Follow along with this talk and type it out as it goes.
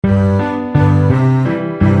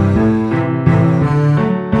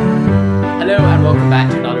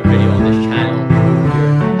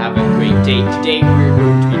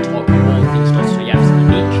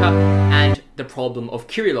problem of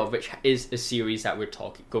Kirillov, which is a series that we're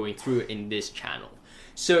going through in this channel.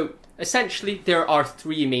 So essentially, there are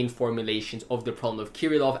three main formulations of the problem of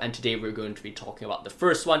Kirillov, and today we're going to be talking about the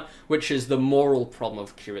first one, which is the moral problem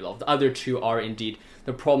of Kirillov. The other two are indeed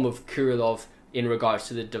the problem of Kirillov in regards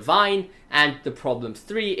to the divine, and the problem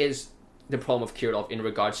 3 is the problem of Kirillov in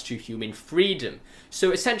regards to human freedom. So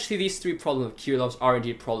essentially, these three problems of Kirillov's are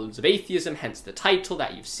indeed problems of atheism, hence the title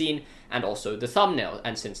that you've seen, and also the thumbnail.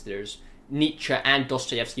 And since there's Nietzsche and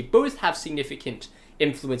Dostoevsky both have significant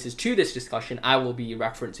influences to this discussion, I will be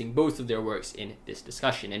referencing both of their works in this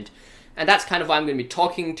discussion. And that's kind of why I'm going to be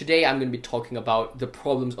talking today. I'm going to be talking about the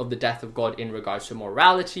problems of the death of God in regards to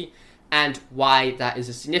morality, and why that is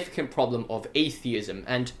a significant problem of atheism.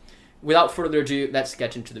 And without further ado, let's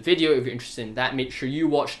get into the video. If you're interested in that, make sure you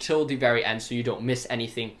watch till the very end so you don't miss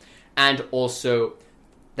anything. And also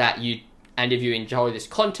that if you enjoy this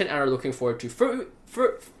content and are looking forward to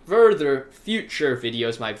further future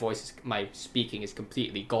videos, my speaking is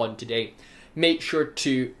completely gone today, make sure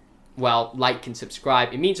to, like and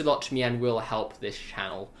subscribe. It means a lot to me and will help this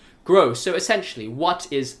channel grow. So essentially, what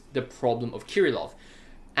is the problem of Kirillov?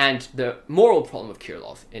 And the moral problem of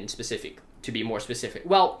Kirillov to be more specific.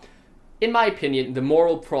 Well, in my opinion, the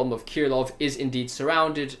moral problem of Kirillov is indeed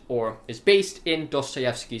surrounded, or is based in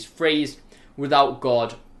Dostoevsky's phrase, "Without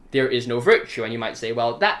God, there is no virtue." And you might say,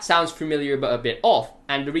 well, that sounds familiar but a bit off.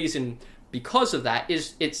 And the reason because of that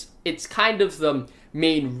is it's kind of the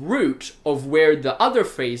main root of where the other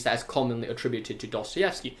phrase that is commonly attributed to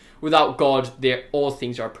Dostoevsky, "Without God, all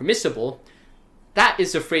things are permissible," that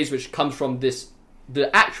is a phrase which comes from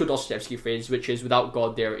the actual Dostoevsky phrase, which is "Without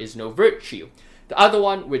God, there is no virtue." The other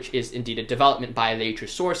one, which is indeed a development by later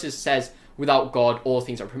sources, says "Without God, all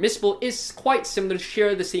things are permissible," is quite similar,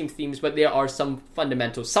 share the same themes, but there are some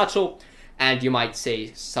fundamental, subtle, and you might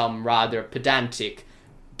say some rather pedantic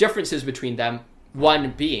differences between them.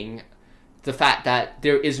 One being the fact that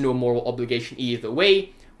there is no moral obligation either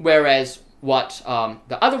way, whereas what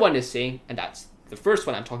the other one is saying, and that's the first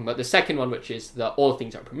one I'm talking about, the second one, which is the "all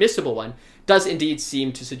things are permissible" one, does indeed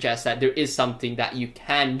seem to suggest that there is something that you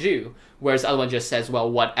can do, whereas the other one just says,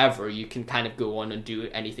 well, whatever, you can kind of go on and do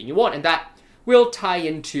anything you want. And that will tie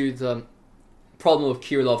into the problem of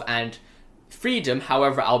Kirillov and freedom.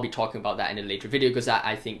 However, I'll be talking about that in a later video, because that,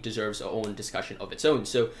 I think, deserves its own discussion of its own.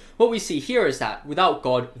 So what we see here is that without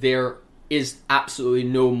God, there is absolutely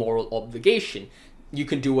no moral obligation. You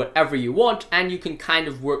can do whatever you want, and you can kind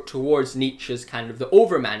of work towards Nietzsche's kind of the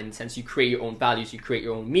overman, in the sense you create your own values, you create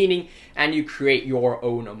your own meaning, and you create your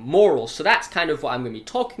own morals. So that's kind of what I'm going to be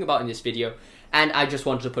talking about in this video, and I just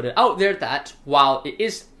wanted to put it out there that while it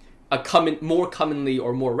is a more commonly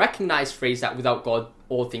or more recognized phrase that "without God,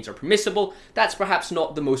 all things are permissible," that's perhaps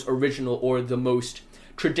not the most original or the most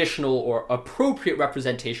traditional or appropriate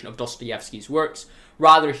representation of Dostoevsky's works.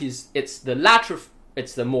 Rather,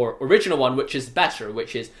 it's the more original one, which is better,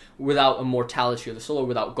 which is "Without immortality of the soul, or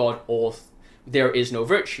without God, there is no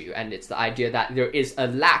virtue." And it's the idea that there is a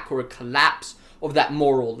lack or a collapse of that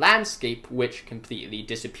moral landscape which completely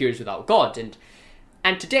disappears without God.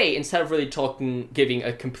 And today, instead of really giving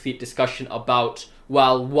a complete discussion about,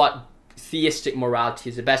 what theistic morality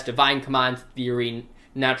is the best, divine command theory,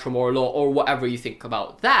 natural moral law, or whatever you think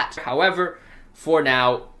about that. However, for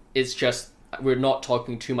now, we're not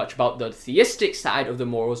talking too much about the theistic side of the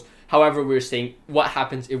morals. However, we're saying what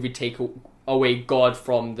happens if we take away God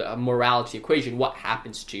from the morality equation? What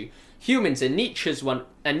happens to humans? And Nietzsche,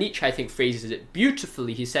 I think, phrases it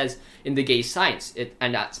beautifully. He says in The Gay Science,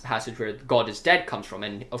 and that's the passage where God is dead comes from,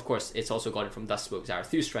 and of course it's also gotten from Thus Spoke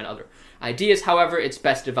Zarathustra and other ideas. However, it's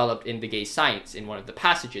best developed in The Gay Science. In one of the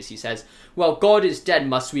passages, he says, "Well, God is dead,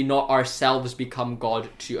 must we not ourselves become God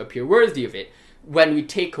to appear worthy of it?" When we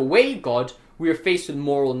take away God, we are faced with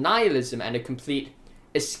moral nihilism and a complete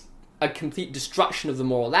destruction of the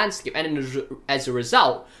moral landscape. And as a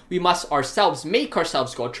result, we must ourselves make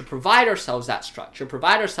ourselves God to provide ourselves that structure,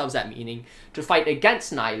 provide ourselves that meaning, to fight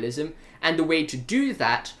against nihilism. And the way to do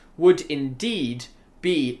that would indeed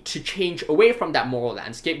be to change away from that moral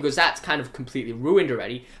landscape, because that's kind of completely ruined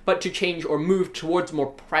already, but to change or move towards more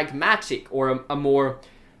pragmatic or a more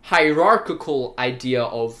hierarchical idea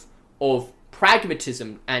of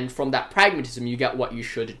pragmatism. And from that pragmatism, you get what you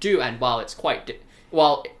should do. And while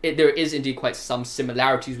there is indeed quite some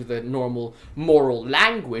similarities with the normal moral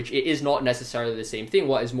language, it is not necessarily the same thing.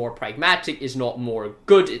 What is more pragmatic is not more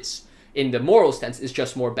good. It's, in the moral sense, is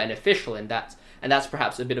just more beneficial. And And that's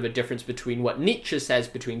perhaps a bit of a difference between what Nietzsche says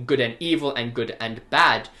between good and evil and good and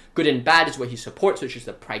bad. Good and bad is what he supports, which is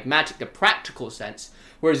the pragmatic, the practical sense,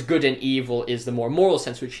 whereas good and evil is the more moral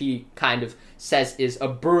sense, which he kind of says is a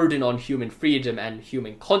burden on human freedom and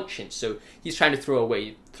human conscience. So he's trying to throw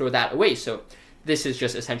that away. So this is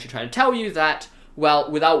just essentially trying to tell you that, well,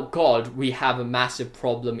 without God, we have a massive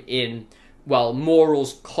problem in, well,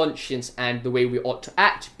 morals, conscience, and the way we ought to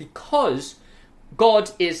act, because God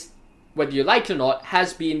is, whether you like it or not,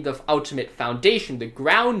 has been the ultimate foundation, the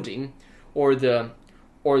grounding, or the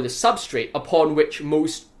substrate upon which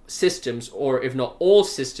most systems, or if not all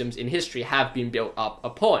systems in history, have been built up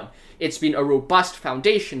upon. It's been a robust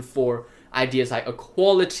foundation for ideas like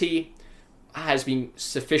equality, has been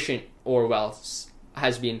sufficient, or well,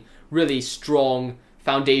 has been really strong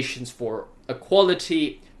foundations for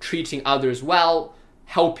equality, treating others well,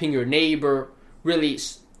 helping your neighbor, really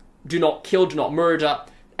do not kill, do not murder,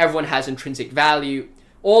 everyone has intrinsic value.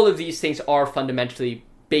 All of these things are fundamentally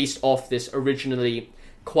based off this originally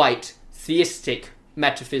quite theistic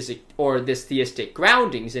metaphysic, or this theistic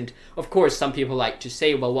groundings. And of course some people like to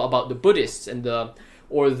say, well, what about the Buddhists and the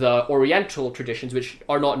Oriental traditions, which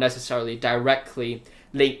are not necessarily directly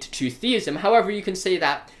linked to theism? However, you can say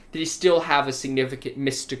that they still have a significant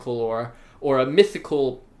mystical or a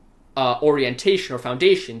mythical orientation or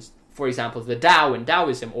foundations. For example, the Tao in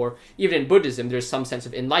Taoism, or even in Buddhism, there's some sense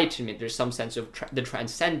of enlightenment, there's some sense of the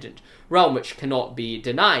transcendent realm which cannot be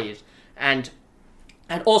denied. And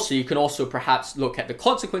also, you can also perhaps look at the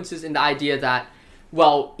consequences in the idea that,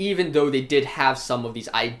 well, even though they did have some of these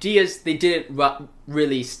ideas, they didn't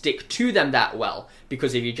really stick to them that well.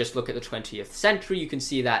 Because if you just look at the 20th century, you can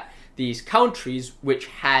see that these countries which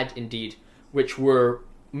were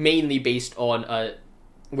mainly based on a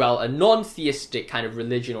non-theistic kind of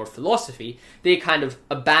religion or philosophy, they kind of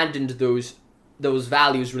abandoned those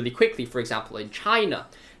values really quickly. For example, in China,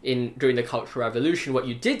 during the Cultural Revolution, what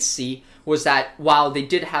you did see was that while they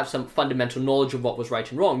did have some fundamental knowledge of what was right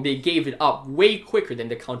and wrong, they gave it up way quicker than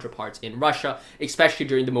their counterparts in Russia, especially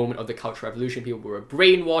during the moment of the Cultural Revolution. People were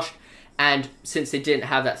brainwashed, and since they didn't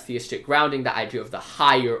have that theistic grounding, that idea of the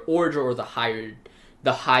higher order, or the higher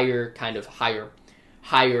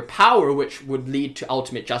power, which would lead to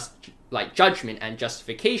ultimate judgment and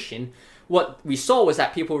justification, what we saw was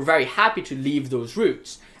that people were very happy to leave those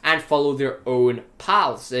routes and follow their own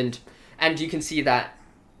paths. And you can see that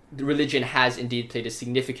religion has indeed played a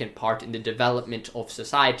significant part in the development of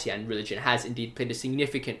society, and religion has indeed played a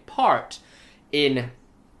significant part in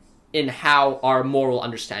how our moral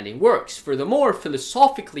understanding works. Furthermore,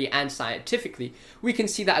 philosophically and scientifically, we can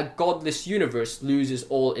see that a godless universe loses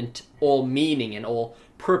all meaning and all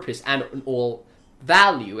purpose and all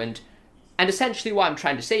value. And essentially what I'm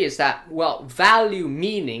trying to say is that, well, value,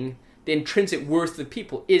 meaning, the intrinsic worth of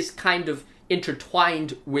people is kind of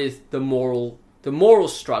intertwined with the moral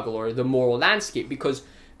struggle or the moral landscape, because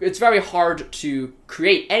it's very hard to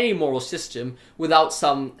create any moral system without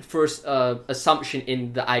some first assumption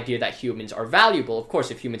in the idea that humans are valuable. Of course,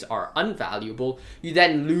 if humans are unvaluable, you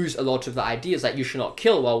then lose a lot of the ideas that you should not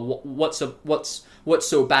kill. Well, what's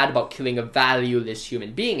so bad about killing a valueless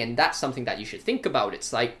human being? And that's something that you should think about.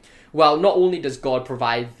 It's like, well, not only does God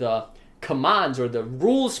provide the commands or the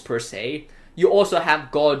rules per se, you also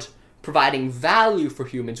have God providing value for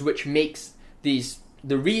humans, which makes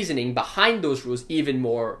the reasoning behind those rules even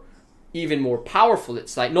more powerful.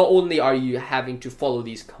 It's like, not only are you having to follow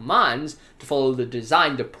these commands, to follow the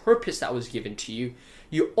design, the purpose that was given to you,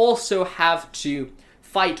 you also have to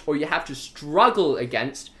fight, or you have to struggle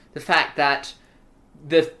against the fact that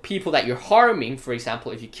the people that you're harming, for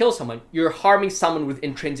example, if you kill someone, you're harming someone with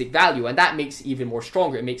intrinsic value, and that makes it even more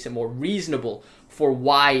stronger. It makes it more reasonable for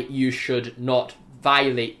why you should not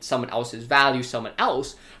violate someone else's value, someone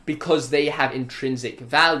else, because they have intrinsic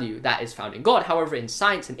value that is found in God. However, in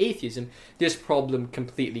science and atheism, this problem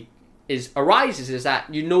completely arises, is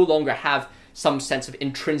that you no longer have some sense of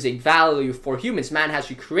intrinsic value for humans. Man has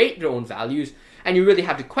to create their own values, and you really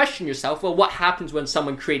have to question yourself, well, what happens when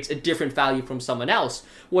someone creates a different value from someone else?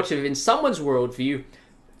 What if in someone's worldview,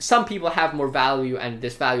 some people have more value, and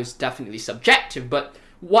this value is definitely subjective, but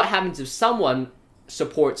what happens if someone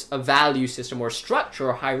supports a value system or structure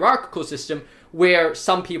or hierarchical system where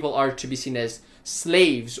some people are to be seen as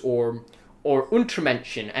slaves or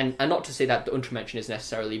Untermenschen? And not to say that the Untermenschen is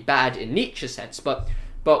necessarily bad in Nietzsche's sense, but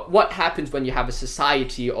what happens when you have a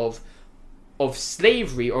society of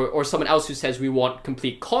slavery, or someone else who says we want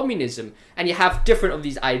complete communism, and you have different of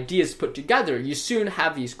these ideas put together? You soon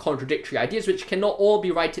have these contradictory ideas which cannot all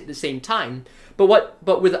be right at the same time.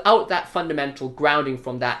 But without that fundamental grounding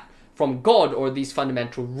from God, or these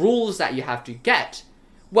fundamental rules that you have to get,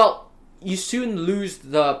 well, you soon lose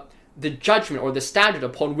the judgment or the standard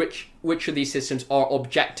upon which of these systems are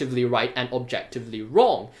objectively right and objectively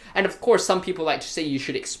wrong. And of course, some people like to say you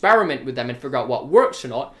should experiment with them and figure out what works or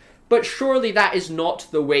not, but surely that is not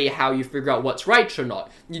the way how you figure out what's right or not.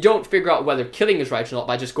 You don't figure out whether killing is right or not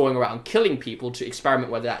by just going around killing people to experiment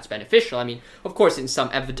whether that's beneficial. I mean, of course, in some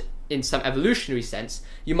evolutionary sense,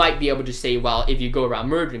 you might be able to say, well, if you go around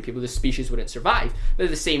murdering people, the species wouldn't survive. But at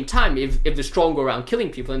the same time, if the strong go around killing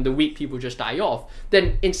people and the weak people just die off,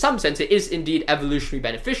 then in some sense it is indeed evolutionarily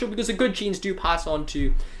beneficial, because the good genes do pass on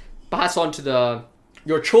to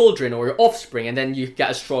your children or your offspring, and then you get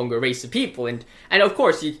a stronger race of people. And of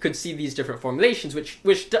course, you could see these different formulations,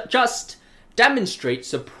 which just demonstrates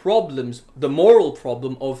the moral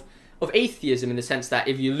problem of atheism, in the sense that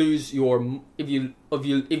if you lose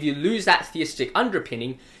that theistic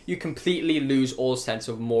underpinning, you completely lose all sense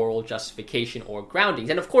of moral justification or groundings.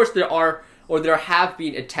 And of course, there have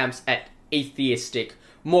been attempts at atheistic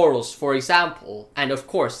morals, for example, and of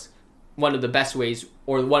course, one of the best ways,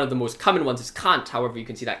 or one of the most common ones, is Kant. However, you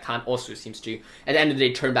can see that Kant also seems to, at the end of the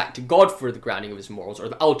day, turn back to God for the grounding of his morals, or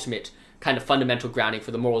the ultimate kind of fundamental grounding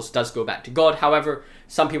for the morals does go back to God. However,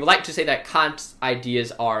 some people like to say that Kant's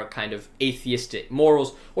ideas are kind of atheistic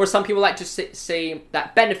morals, or some people like to say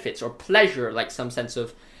that benefits or pleasure, like some sense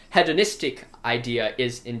of hedonistic idea,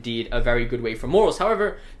 is indeed a very good way for morals.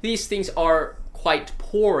 However, these things are quite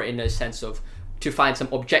poor in a sense of to find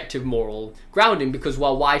some objective moral grounding, because,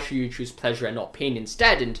 well, why should you choose pleasure and not pain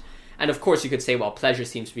instead? And of course you could say, well, pleasure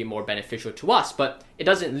seems to be more beneficial to us, but it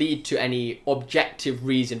doesn't lead to any objective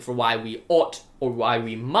reason for why we ought or why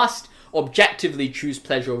we must objectively choose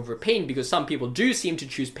pleasure over pain, because some people do seem to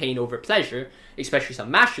choose pain over pleasure, especially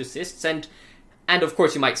some masochists, and of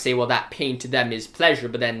course you might say, well, that pain to them is pleasure,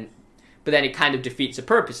 but then it kind of defeats the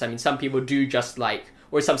purpose. I mean, some people do just like,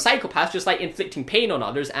 or some psychopaths just like inflicting pain on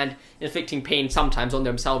others, and inflicting pain sometimes on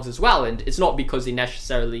themselves as well. And it's not because they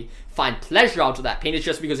necessarily find pleasure out of that pain, it's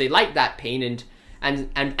just because they like that pain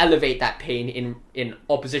and elevate that pain in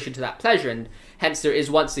opposition to that pleasure. And hence there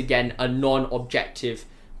is once again a non-objective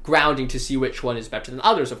grounding to see which one is better than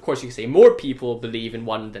others. Of course, you can say more people believe in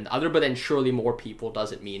one than the other, but then surely more people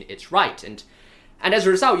doesn't mean it's right. And as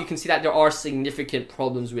a result, you can see that there are significant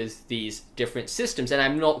problems with these different systems. And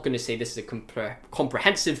I'm not going to say this is a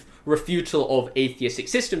comprehensive refutal of atheistic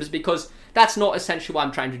systems, because that's not essentially what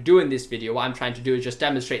I'm trying to do in this video. What I'm trying to do is just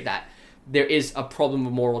demonstrate that there is a problem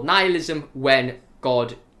of moral nihilism when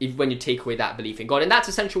you take away that belief in God. And that's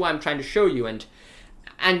essentially what I'm trying to show you.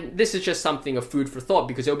 And this is just something of food for thought,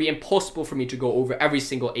 because it will be impossible for me to go over every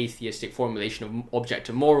single atheistic formulation of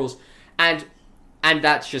objective morals. And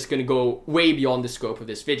that's just going to go way beyond the scope of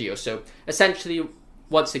this video. So essentially,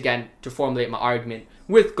 once again, to formulate my argument,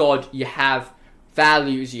 with God, you have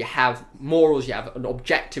values, you have morals, you have an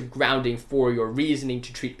objective grounding for your reasoning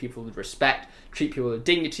to treat people with respect, treat people with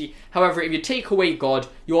dignity. However, if you take away God,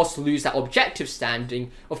 you also lose that objective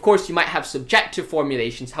standing. Of course, you might have subjective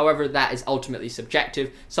formulations. However, that is ultimately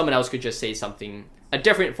subjective. Someone else could just say a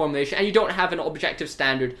different formulation, and you don't have an objective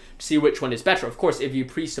standard to see which one is better. Of course, if you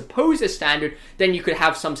presuppose a standard, then you could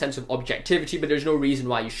have some sense of objectivity, but there's no reason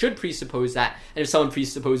why you should presuppose that. And if someone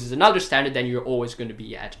presupposes another standard, then you're always going to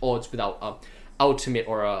be at odds without a ultimate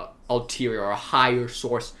or a ulterior or a higher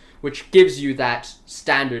source, which gives you that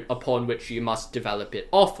standard upon which you must develop it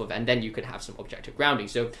off of, and then you can have some objective grounding.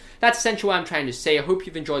 So that's essentially what I'm trying to say. I hope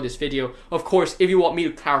you've enjoyed this video. Of course, if you want me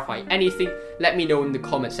to clarify anything, let me know in the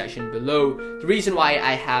comment section below. The reason why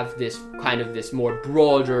I have this more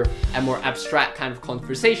broader and more abstract kind of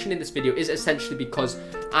conversation in this video is essentially because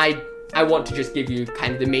I want to just give you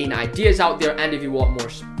kind of the main ideas out there, and if you want more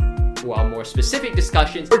specific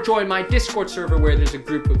discussions, or join my Discord server where there's a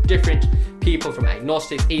group of different people from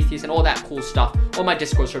agnostics, atheists, and all that cool stuff on my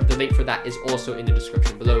Discord server. The link for that is also in the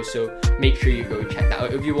description below, so make sure you go check that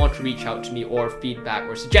out. If you want to reach out to me or feedback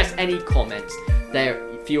or suggest any comments there,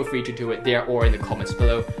 feel free to do it there or in the comments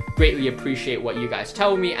below. Greatly appreciate what you guys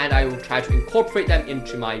tell me, and I will try to incorporate them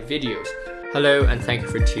into my videos. Hello, and thank you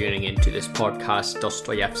for tuning into this podcast,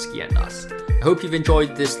 Dostoevsky and Us. I hope you've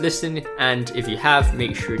enjoyed this listen, and if you have,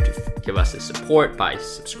 make sure to give us a support by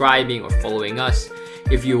subscribing or following us.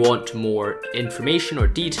 If you want more information or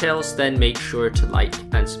details, then make sure to like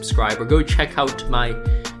and subscribe, or go check out my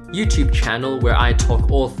YouTube channel where I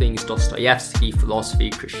talk all things Dostoevsky, philosophy,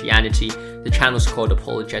 Christianity. The channel's called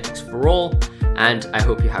Apologetics for All, and I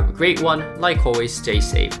hope you have a great one. Like always, stay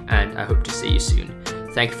safe, and I hope to see you soon.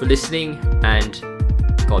 Thank you for listening, and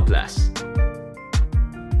God bless.